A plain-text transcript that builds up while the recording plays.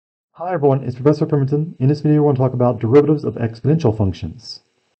Hi everyone, it's Professor Pemberton. In this video, we're going to talk about derivatives of exponential functions.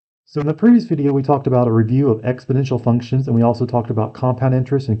 So in the previous video, we talked about a review of exponential functions, and we also talked about compound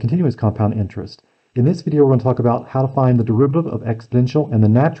interest and continuous compound interest. In this video, we're going to talk about how to find the derivative of exponential and the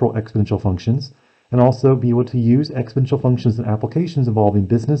natural exponential functions, and also be able to use exponential functions in applications involving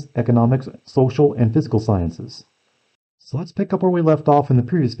business, economics, social, and physical sciences. So let's pick up where we left off in the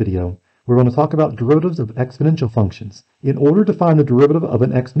previous video. We're going to talk about derivatives of exponential functions. In order to find the derivative of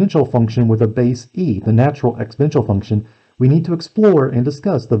an exponential function with a base e, the natural exponential function, we need to explore and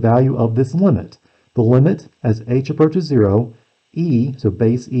discuss the value of this limit. The limit as h approaches 0, e, so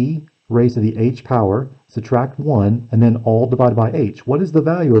base e, raised to the h power, subtract 1, and then all divided by h. What is the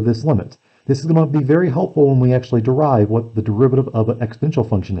value of this limit? This is going to be very helpful when we actually derive what the derivative of an exponential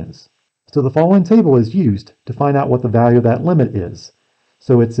function is. So the following table is used to find out what the value of that limit is.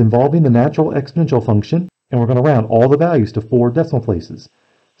 So it's involving the natural exponential function, and we're going to round all the values to 4 decimal places.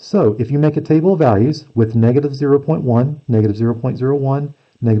 So if you make a table of values with negative 0.1, negative 0.01,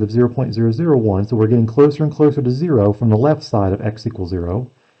 negative 0.001, so we're getting closer and closer to 0 from the left side of x equals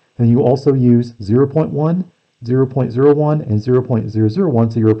 0, and you also use 0.1, 0.01, and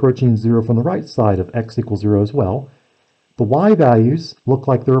 0.001, so you're approaching 0 from the right side of x equals 0 as well. The y values look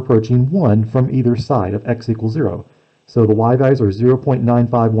like they're approaching 1 from either side of x equals 0. So the y values are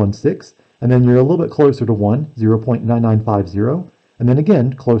 0.9516, and then you're a little bit closer to 1, 0.9950, and then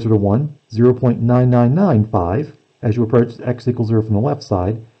again closer to 1, 0.9995, as you approach x equals 0 from the left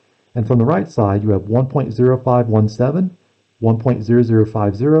side. And from the right side, you have 1.0517,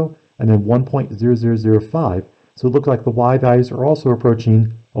 1.0050, and then 1.0005. So it looks like the y values are also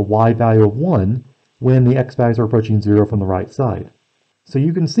approaching a y value of 1 when the x values are approaching 0 from the right side. So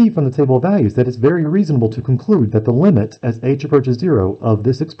you can see from the table of values that it's very reasonable to conclude that the limit as h approaches 0 of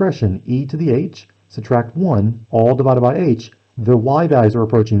this expression e to the h, subtract 1, all divided by h, the y values are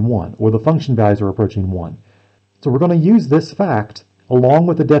approaching 1, or the function values are approaching 1. So we're going to use this fact, along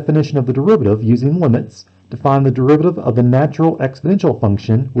with the definition of the derivative using limits, to find the derivative of the natural exponential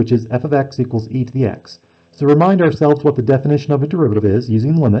function, which is f of x equals e to the x. So remind ourselves what the definition of a derivative is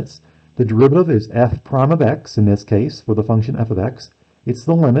using limits. The derivative is f prime of x, in this case, for the function f of x. It's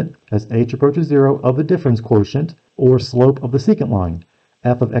the limit, as h approaches 0, of the difference quotient, or slope of the secant line,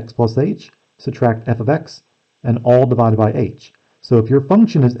 f of x plus h, subtract f of x, and all divided by h. So if your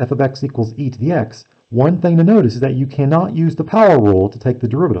function is f of x equals e to the x, one thing to notice is that you cannot use the power rule to take the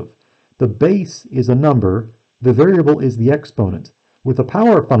derivative. The base is a number, the variable is the exponent. With a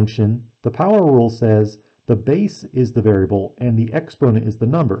power function, the power rule says the base is the variable and the exponent is the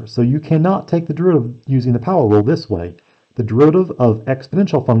number. So you cannot take the derivative using the power rule this way. The derivative of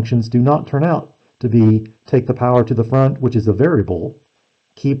exponential functions do not turn out to be take the power to the front, which is a variable,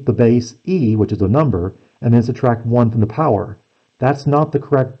 keep the base e, which is a number, and then subtract 1 from the power. That's not the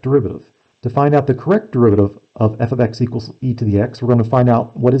correct derivative. To find out the correct derivative of f of x equals e to the x, we're going to find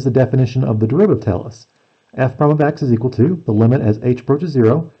out what is the definition of the derivative tell us. F prime of x is equal to the limit as h approaches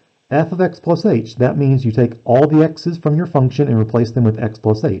 0, f of x plus h. That means you take all the x's from your function and replace them with x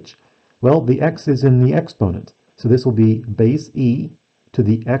plus h. Well, the x is in the exponent. So this will be base e to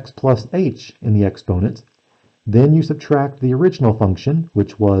the x plus h in the exponent. Then you subtract the original function,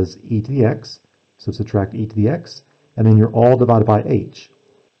 which was e to the x. So subtract e to the x, and then you're all divided by h.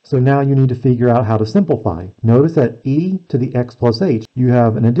 So now you need to figure out how to simplify. Notice that e to the x plus h, you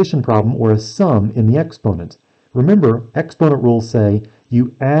have an addition problem or a sum in the exponent. Remember, exponent rules say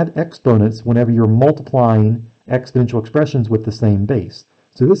you add exponents whenever you're multiplying exponential expressions with the same base.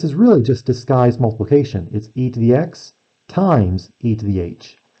 So this is really just disguised multiplication. It's e to the x times e to the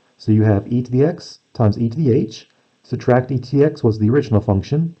h. So you have e to the x times e to the h, subtract e to the x was the original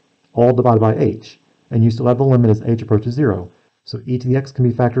function, all divided by h, and you still have the limit as h approaches 0. So e to the x can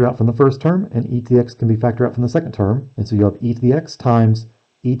be factored out from the first term, and e to the x can be factored out from the second term, and so you have e to the x times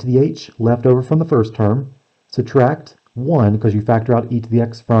e to the h left over from the first term, subtract 1 because you factor out e to the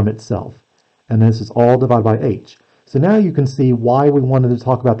x from itself, and this is all divided by h. So now you can see why we wanted to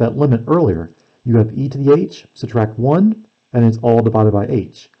talk about that limit earlier. You have e to the h, subtract 1, and it's all divided by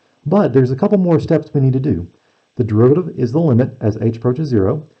h. But there's a couple more steps we need to do. The derivative is the limit as h approaches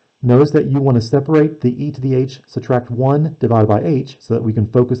 0. Notice that you want to separate the e to the h, subtract 1 divided by h, so that we can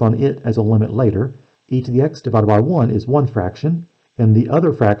focus on it as a limit later. E to the x divided by 1 is one fraction, and the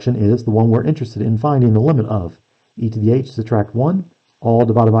other fraction is the one we're interested in finding the limit of. E to the h, subtract 1, all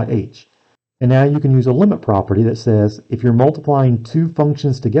divided by h. And now you can use a limit property that says if you're multiplying two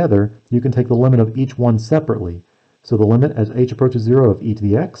functions together, you can take the limit of each one separately. So the limit as h approaches 0 of e to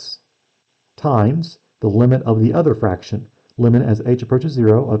the x times the limit of the other fraction, limit as h approaches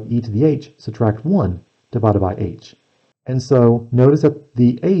 0 of e to the h, subtract 1 divided by h. And so notice that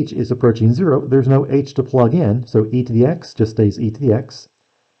the h is approaching 0. There's no h to plug in, so e to the x just stays e to the x.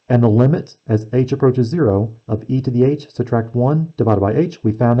 And the limit as h approaches 0 of e to the h subtract 1 divided by h,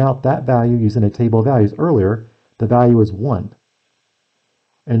 we found out that value using a table of values earlier, the value is 1.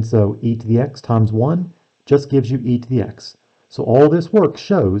 And so e to the x times 1 just gives you e to the x. So all this work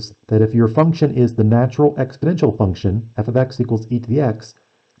shows that if your function is the natural exponential function, f of x equals e to the x,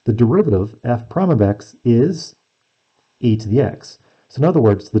 the derivative, f prime of x, is e to the x. So in other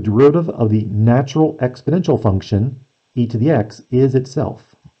words, the derivative of the natural exponential function, e to the x, is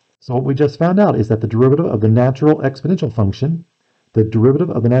itself. So what we just found out is that the derivative of the natural exponential function, the derivative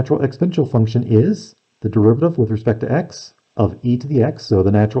of the natural exponential function is the derivative with respect to x of e to the x, so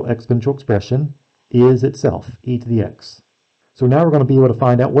the natural exponential expression, is itself, e to the x. So now we're going to be able to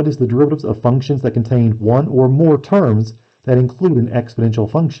find out what is the derivatives of functions that contain one or more terms that include an exponential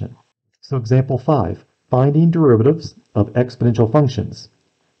function. So example 5, finding derivatives of exponential functions.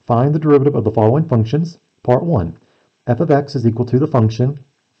 Find the derivative of the following functions. Part 1, f of x is equal to the function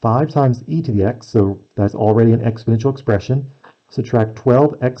 5 times e to the x, so that's already an exponential expression. Subtract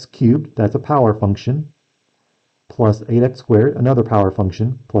 12x cubed, that's a power function, plus 8x squared, another power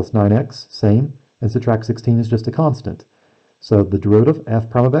function, plus 9x, same, and subtract 16 is just a constant. So the derivative,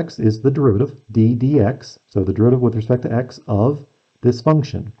 f prime of x, is the derivative, d dx, so the derivative with respect to x of this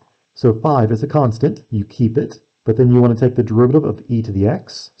function. So 5 is a constant, you keep it, but then you want to take the derivative of e to the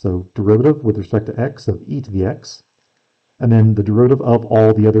x, so derivative with respect to x of e to the x, and then the derivative of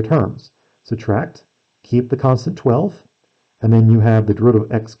all the other terms. Subtract, keep the constant 12, and then you have the derivative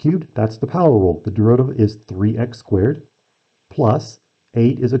of x cubed, that's the power rule. The derivative is 3x squared, plus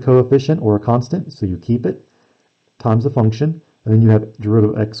 8 is a coefficient or a constant, so you keep it, times the function, and then you have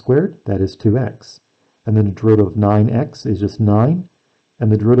derivative of x squared, that is 2x. And then the derivative of 9x is just 9,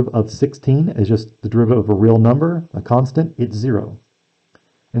 and the derivative of 16 is just the derivative of a real number, a constant, it's 0.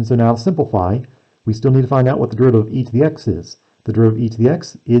 And so now to simplify, we still need to find out what the derivative of e to the x is. The derivative of e to the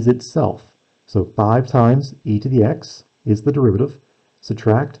x is itself. So 5 times e to the x is the derivative.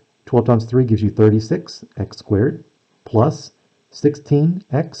 Subtract, 12 times 3 gives you 36, x squared, plus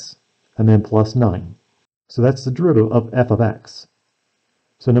 16x, and then plus 9. So that's the derivative of f of x.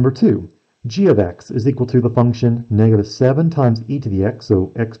 So number 2, g of x is equal to the function negative 7 times e to the x, so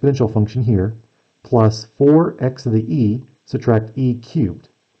exponential function here, plus 4x to the e, subtract e cubed.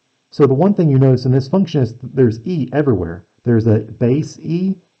 So the one thing you notice in this function is there's e everywhere. There's a base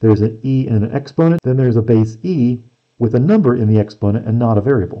e, there's an e in an exponent, then there's a base e with a number in the exponent and not a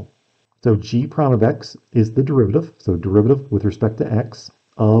variable. So g prime of x is the derivative, so derivative with respect to x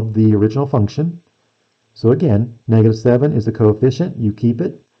of the original function. So again, negative 7 is a coefficient, you keep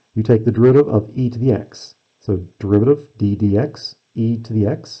it, you take the derivative of e to the x. So derivative d dx, e to the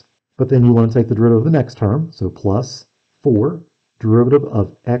x, but then you want to take the derivative of the next term, so plus 4, derivative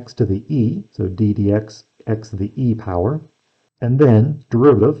of x to the e, so d dx, x to the e power, and then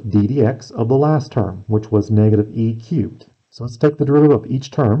derivative d dx of the last term, which was negative e cubed. So let's take the derivative of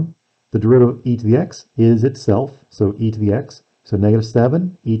each term. The derivative of e to the x is itself, so e to the x, so negative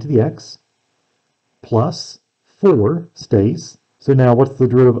 7 e to the x, plus 4 stays. So now what's the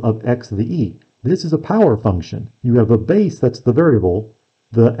derivative of x to the e? This is a power function. You have a base that's the variable.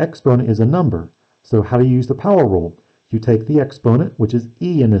 The exponent is a number. So how do you use the power rule? You take the exponent, which is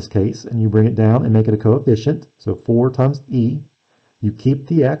e in this case, and you bring it down and make it a coefficient. So 4 times e. You keep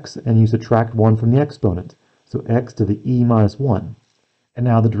the x and you subtract 1 from the exponent. So x to the e minus 1. And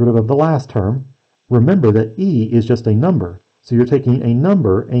now the derivative of the last term. Remember that e is just a number. So you're taking a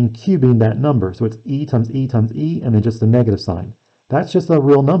number and cubing that number. So it's e times e times e, and then just a negative sign. That's just a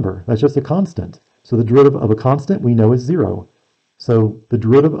real number. That's just a constant. So the derivative of a constant we know is 0. So the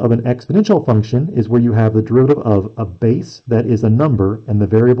derivative of an exponential function is where you have the derivative of a base that is a number and the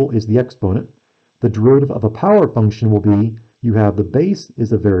variable is the exponent. The derivative of a power function will be you have the base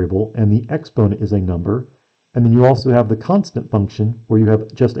is a variable and the exponent is a number. And then you also have the constant function where you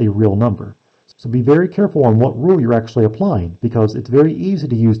have just a real number. So be very careful on what rule you're actually applying, because it's very easy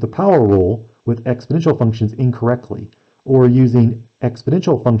to use the power rule with exponential functions incorrectly, or using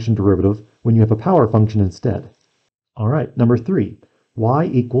exponential function derivative when you have a power function instead. All right, number 3, y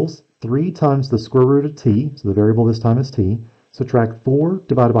equals 3 times the square root of t, so the variable this time is t, subtract 4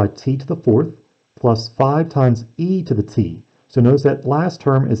 divided by t to the 4th, plus 5 times e to the t. So notice that last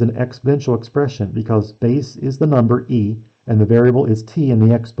term is an exponential expression because base is the number e and the variable is t in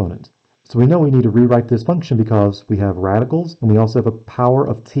the exponent. So we know we need to rewrite this function because we have radicals and we also have a power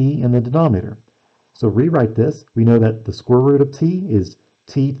of t in the denominator. So rewrite this. We know that the square root of t is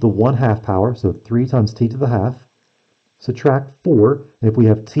t to the 1/2 power, so 3 times t to the half. subtract 4. And if we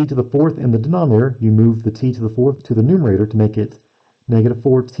have t to the fourth in the denominator, you move the t to the fourth to the numerator to make it negative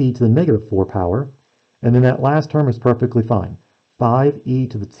 4t to the negative 4 power. And then that last term is perfectly fine, 5e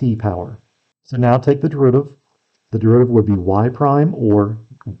to the t power. So now take the derivative. The derivative would be y prime, or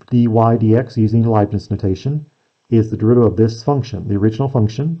dy dx using Leibniz notation, is the derivative of this function, the original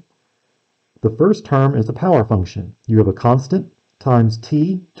function. The first term is a power function. You have a constant times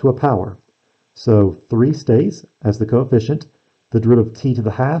t to a power. So 3 stays as the coefficient. The derivative of t to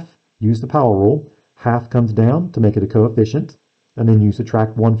the half, use the power rule. Half comes down to make it a coefficient, and then you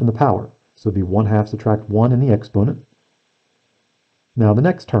subtract 1 from the power. So it'd be 1/2 subtract 1 in the exponent. Now the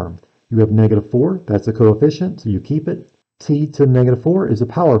next term, you have negative 4, that's a coefficient, so you keep it. T to negative 4 is a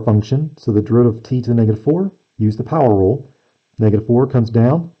power function, so the derivative of t to the negative 4, use the power rule. Negative 4 comes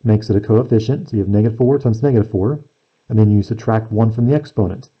down, makes it a coefficient, so you have negative 4 times negative 4, and then you subtract 1 from the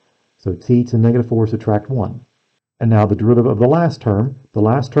exponent. So t to negative 4 subtract 1. And now the derivative of the last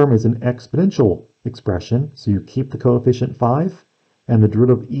term is an exponential expression, so you keep the coefficient 5, and the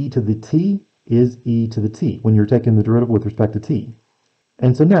derivative of e to the t is e to the t, when you're taking the derivative with respect to t.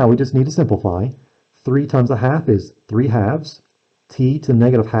 And so now we just need to simplify. 3 times a half is 3/2, t to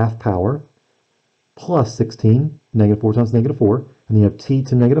negative half power, plus 16, negative 4 times negative 4, and then you have t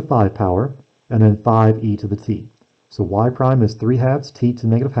to negative 5 power, and then 5e to the t. So y prime is 3/2 t to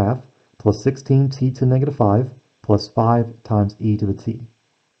negative half, plus 16 t to negative 5, plus 5 times e to the t.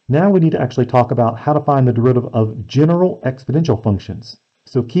 Now we need to actually talk about how to find the derivative of general exponential functions.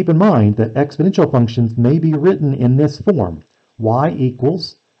 So keep in mind that exponential functions may be written in this form: y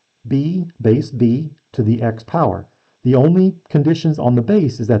equals b base b to the x power. The only conditions on the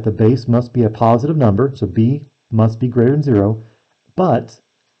base is that the base must be a positive number, so b must be greater than 0, but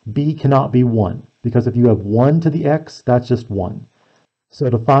b cannot be 1, because if you have 1 to the x, that's just 1. So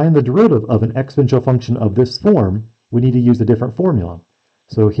to find the derivative of an exponential function of this form, we need to use a different formula.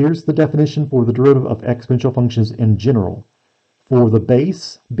 So here's the definition for the derivative of exponential functions in general. For the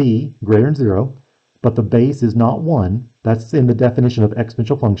base b greater than 0, but the base is not 1, that's in the definition of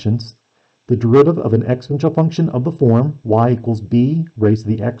exponential functions, the derivative of an exponential function of the form y equals b raised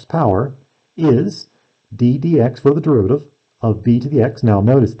to the x power is d dx for the derivative of b to the x. Now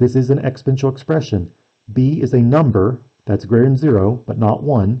notice this is an exponential expression. B is a number that's greater than 0 but not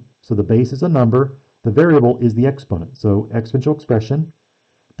 1, so the base is a number, the variable is the exponent. So exponential expression,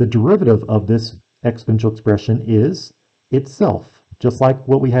 the derivative of this exponential expression is itself, just like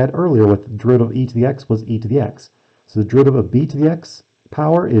what we had earlier with derivative of e to the x was e to the x. So the derivative of b to the x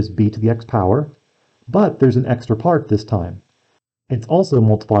power is b to the x power, but there's an extra part this time. It's also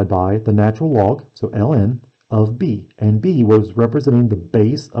multiplied by the natural log, so ln, of b, and b was representing the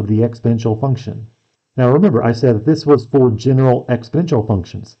base of the exponential function. Now remember, I said that this was for general exponential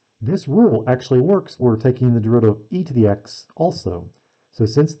functions. This rule actually works for taking the derivative of e to the x also. So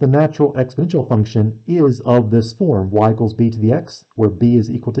since the natural exponential function is of this form, y equals b to the x, where b is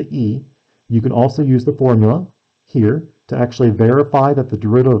equal to e, you can also use the formula here to actually verify that the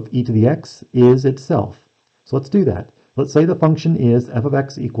derivative of e to the x is itself. So let's do that. Let's say the function is f of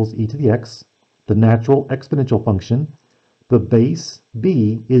x equals e to the x, the natural exponential function. The base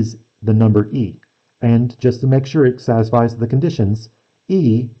b is the number e. And just to make sure it satisfies the conditions,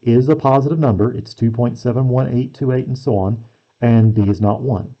 e is a positive number, it's 2.71828 and so on, and b is not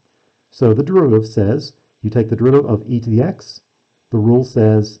 1. So the derivative says, you take the derivative of e to the x, the rule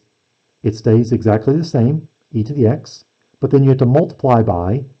says it stays exactly the same, e to the x, but then you have to multiply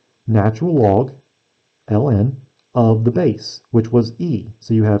by natural log, ln, of the base, which was e.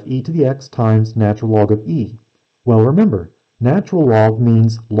 So you have e to the x times natural log of e. Well, remember, natural log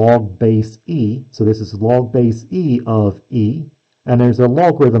means log base e, so this is log base e of e, and there's a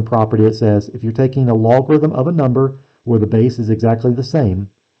logarithm property that says if you're taking a logarithm of a number where the base is exactly the same,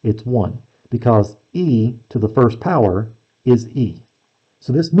 it's 1, because e to the first power is e.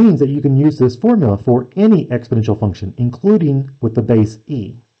 So this means that you can use this formula for any exponential function, including with the base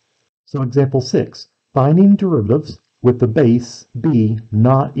e. So example 6, finding derivatives with the base b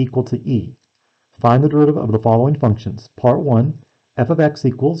not equal to e. Find the derivative of the following functions. Part 1, f of x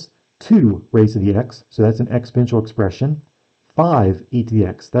equals 2 raised to the x, so that's an exponential expression. 5 e to the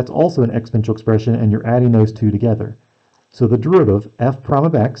x, that's also an exponential expression, and you're adding those two together. So the derivative f prime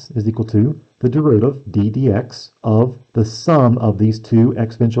of x is equal to the derivative d dx of the sum of these two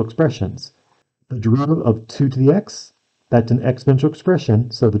exponential expressions. The derivative of 2 to the x, that's an exponential expression,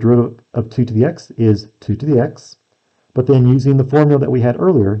 so the derivative of 2 to the x is 2 to the x. But then using the formula that we had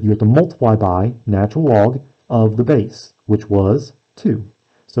earlier, you have to multiply by natural log of the base, which was 2.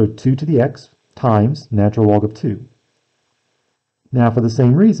 So 2 to the x times natural log of 2. Now for the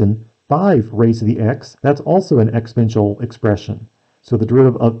same reason, 5 raised to the x, that's also an exponential expression. So the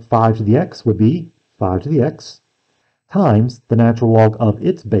derivative of 5 to the x would be 5 to the x times the natural log of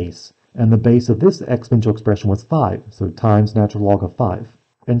its base. And the base of this exponential expression was 5, so times natural log of 5.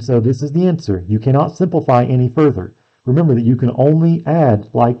 And so this is the answer. You cannot simplify any further. Remember that you can only add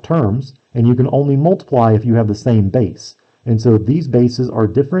like terms, and you can only multiply if you have the same base. And so these bases are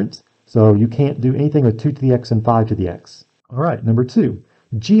different, so you can't do anything with 2 to the x and 5 to the x. All right, number 2.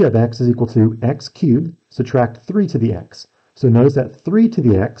 G of x is equal to x cubed, subtract 3 to the x. So notice that 3 to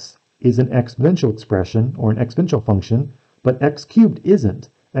the x is an exponential expression, or an exponential function, but x cubed isn't.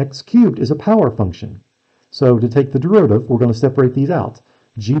 X cubed is a power function. So to take the derivative, we're going to separate these out.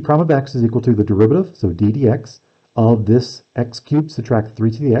 G prime of x is equal to the derivative, so d dx, of this x cubed subtract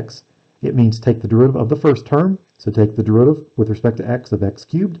 3 to the x. It means take the derivative of the first term, so take the derivative with respect to x of x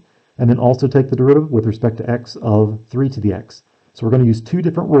cubed, and then also take the derivative with respect to x of 3 to the x. So we're going to use two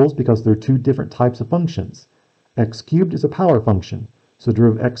different rules because they're two different types of functions. X cubed is a power function, so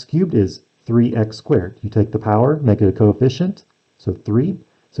derivative of x cubed is 3x squared. You take the power, make it a coefficient, so 3,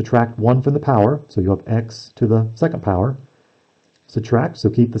 subtract 1 from the power, so you have x to the second power, subtract, so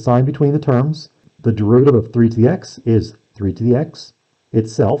keep the sign between the terms. The derivative of 3 to the x is 3 to the x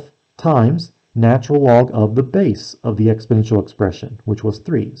itself times natural log of the base of the exponential expression, which was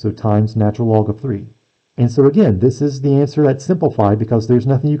 3, so times natural log of 3. And so again, this is the answer that's simplified because there's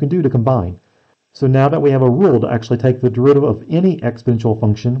nothing you can do to combine. So now that we have a rule to actually take the derivative of any exponential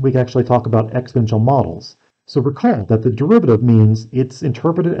function, we can actually talk about exponential models. So recall that the derivative means it's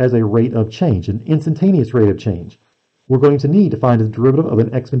interpreted as a rate of change, an instantaneous rate of change. We're going to need to find the derivative of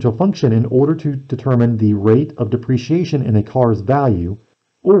an exponential function in order to determine the rate of depreciation in a car's value,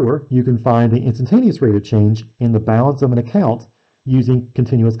 or you can find the instantaneous rate of change in the balance of an account using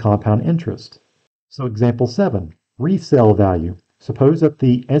continuous compound interest. So example 7, resale value. Suppose that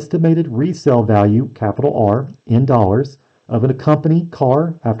the estimated resale value, capital R, in dollars, of a company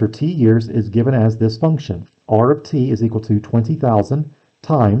car after t years is given as this function. R of t is equal to 20,000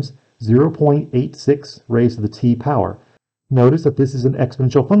 times 0.86 raised to the t power. Notice that this is an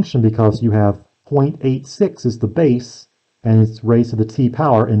exponential function because you have 0.86 is the base and it's raised to the t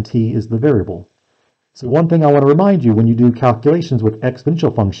power and t is the variable. So one thing I want to remind you when you do calculations with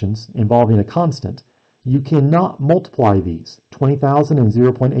exponential functions involving a constant, you cannot multiply these. 20,000 and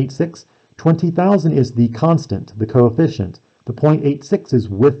 0.86. 20,000 is the constant, the coefficient. The 0.86 is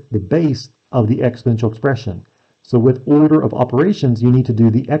with the base of the exponential expression. So with order of operations, you need to do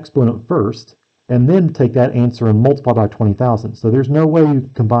the exponent first, and then take that answer and multiply by 20,000. So there's no way you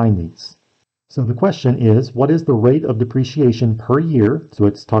combine these. So the question is, what is the rate of depreciation per year? So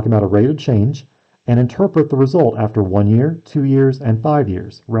it's talking about a rate of change. And interpret the result after 1 year, 2 years, and 5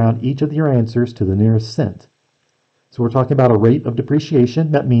 years. Round each of your answers to the nearest cent. So we're talking about a rate of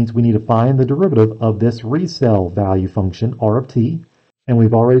depreciation. That means we need to find the derivative of this resale value function, R of t, and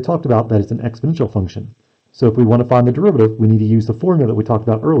we've already talked about that it's an exponential function. So if we want to find the derivative, we need to use the formula that we talked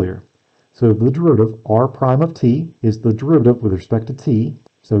about earlier. So the derivative, R prime of t, is the derivative with respect to t,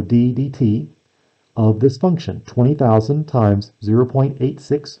 so d dt, of this function, 20,000 times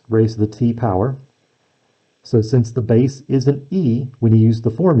 0.86 raised to the t power. So since the base is an e, when you use the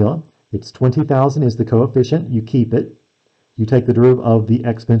formula, it's 20,000 is the coefficient, you keep it. You take the derivative of the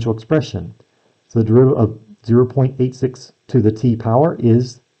exponential expression. So the derivative of 0.86 to the t power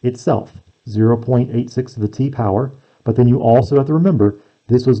is itself, 0.86 to the t power. But then you also have to remember,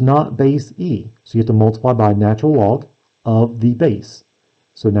 this was not base e, so you have to multiply by natural log of the base.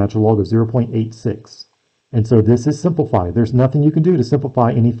 So natural log of 0.86. And so this is simplified. There's nothing you can do to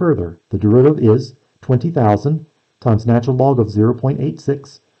simplify any further. The derivative is 20,000 times natural log of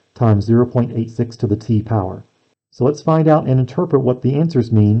 0.86 times 0.86 to the t power. So let's find out and interpret what the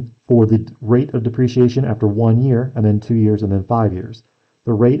answers mean for the rate of depreciation after 1 year, and then 2 years, and then 5 years.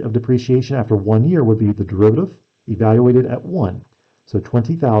 The rate of depreciation after 1 year would be the derivative evaluated at 1. So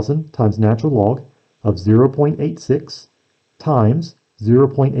 20,000 times natural log of 0.86 times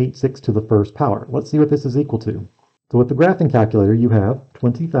 0.86 to the first power. Let's see what this is equal to. So with the graphing calculator, you have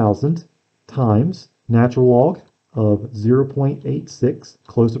 20,000 times natural log of 0.86,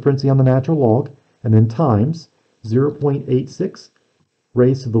 close the parenthesis on the natural log, and then times 0.86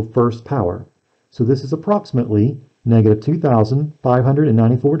 raised to the first power. So this is approximately negative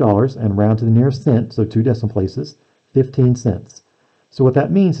 $2,594, and round to the nearest cent, so 2 decimal places, 15 cents. So what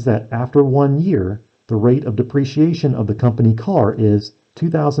that means is that after 1 year, the rate of depreciation of the company car is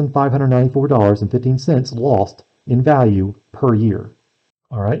 $2,594.15 lost in value per year.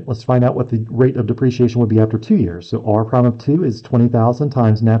 All right, let's find out what the rate of depreciation would be after 2 years. So R prime of 2 is 20,000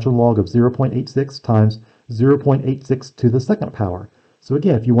 times natural log of 0.86 times 0.86 to the second power. So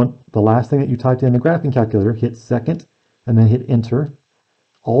again, if you want the last thing that you typed in the graphing calculator, hit second and then hit enter.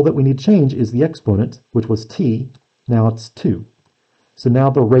 All that we need to change is the exponent, which was t. Now it's 2. So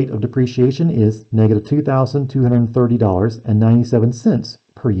now the rate of depreciation is negative $2,230.97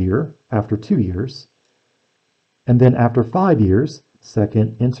 per year after 2 years. And then after 5 years,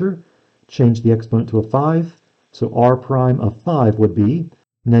 second enter, change the exponent to a 5. So r prime of 5 would be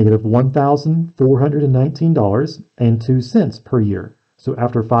negative $1,419.02 per year. So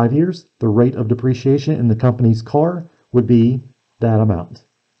after 5 years, the rate of depreciation in the company's car would be that amount.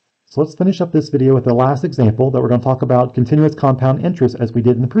 So let's finish up this video with the last example that we're going to talk about continuous compound interest as we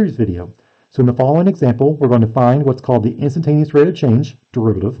did in the previous video. So in the following example, we're going to find what's called the instantaneous rate of change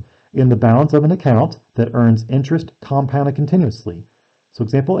derivative in the balance of an account that earns interest compounded continuously. So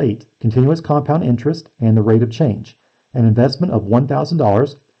example 8, continuous compound interest and the rate of change. An investment of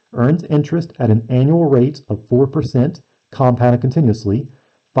 $1,000 earns interest at an annual rate of 4% compounded continuously.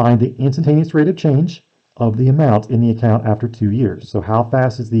 Find the instantaneous rate of change of the amount in the account after 2 years. So how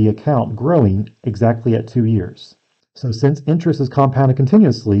fast is the account growing exactly at 2 years? So since interest is compounded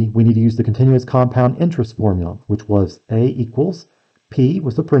continuously, we need to use the continuous compound interest formula, which was A equals P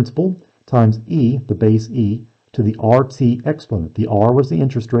was the principal times E, the base E, to the RT exponent. The R was the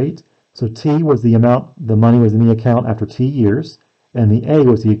interest rate, so T was the amount the money was in the account after T years, and the A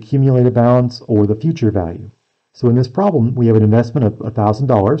was the accumulated balance or the future value. So in this problem, we have an investment of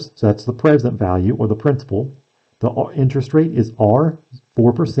 $1,000, so that's the present value or the principal. The interest rate is R,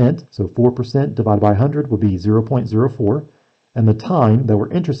 4%, so 4% divided by 100 would be 0.04, and the time that we're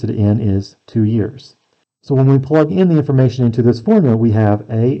interested in is 2 years. So when we plug in the information into this formula, we have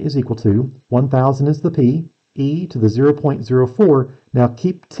A is equal to 1,000 is the P, E to the 0.04. Now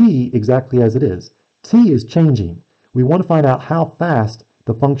keep T exactly as it is. T is changing. We want to find out how fast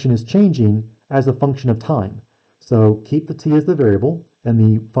the function is changing as a function of time. So keep the t as the variable, and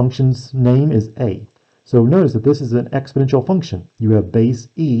the function's name is a. So notice that this is an exponential function. You have base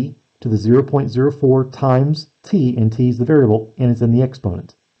e to the 0.04 times t, and t is the variable, and it's in the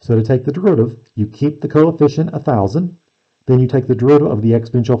exponent. So to take the derivative, you keep the coefficient 1,000, then you take the derivative of the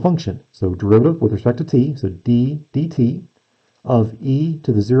exponential function. So derivative with respect to t, so d dt of e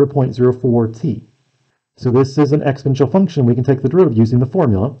to the 0.04 t. So this is an exponential function. We can take the derivative using the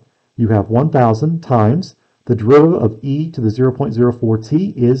formula. You have 1,000 times the derivative of e to the 0.04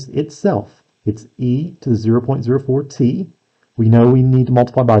 t is itself. It's e to the 0.04 t. We know we need to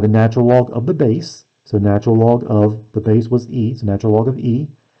multiply by the natural log of the base. So natural log of the base was e, so natural log of e.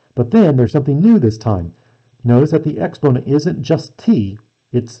 But then there's something new this time. Notice that the exponent isn't just t,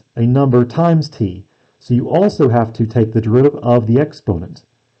 it's a number times t. So you also have to take the derivative of the exponent.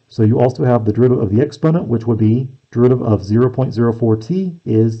 So you also have the derivative of the exponent, which would be derivative of 0.04t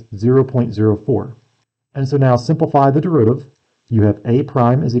is 0.04. And so now simplify the derivative. You have a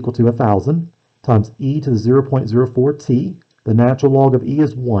prime is equal to 1,000 times e to the 0.04t. The natural log of e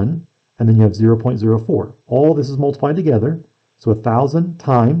is 1, and then you have 0.04. All this is multiplied together. So 1,000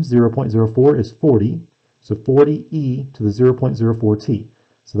 times 0.04 is 40. So 40e to the 0.04t.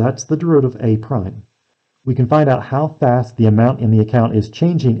 So that's the derivative of a prime. We can find out how fast the amount in the account is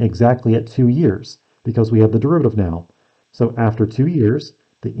changing exactly at 2 years, because we have the derivative now. So after 2 years,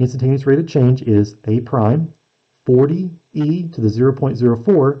 the instantaneous rate of change is a prime, 40e to the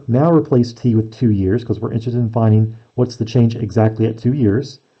 0.04. Now replace t with 2 years, because we're interested in finding what's the change exactly at 2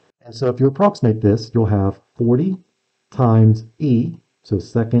 years. And so if you approximate this, you'll have 40 times e, so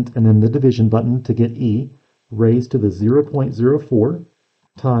second and then the division button to get e, raised to the 0.04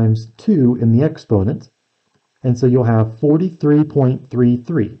 times 2 in the exponent. And so you'll have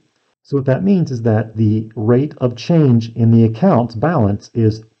 43.33. So what that means is that the rate of change in the account's balance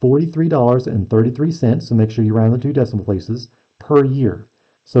is $43.33, so make sure you round the 2 decimal places, per year.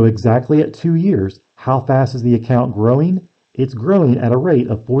 So exactly at 2 years, how fast is the account growing? It's growing at a rate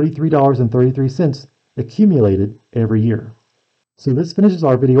of $43.33 accumulated every year. So this finishes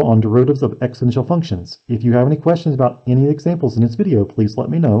our video on derivatives of exponential functions. If you have any questions about any of the examples in this video, please let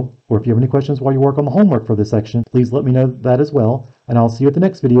me know. Or if you have any questions while you work on the homework for this section, please let me know that as well. And I'll see you at the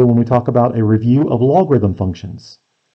next video when we talk about a review of logarithm functions.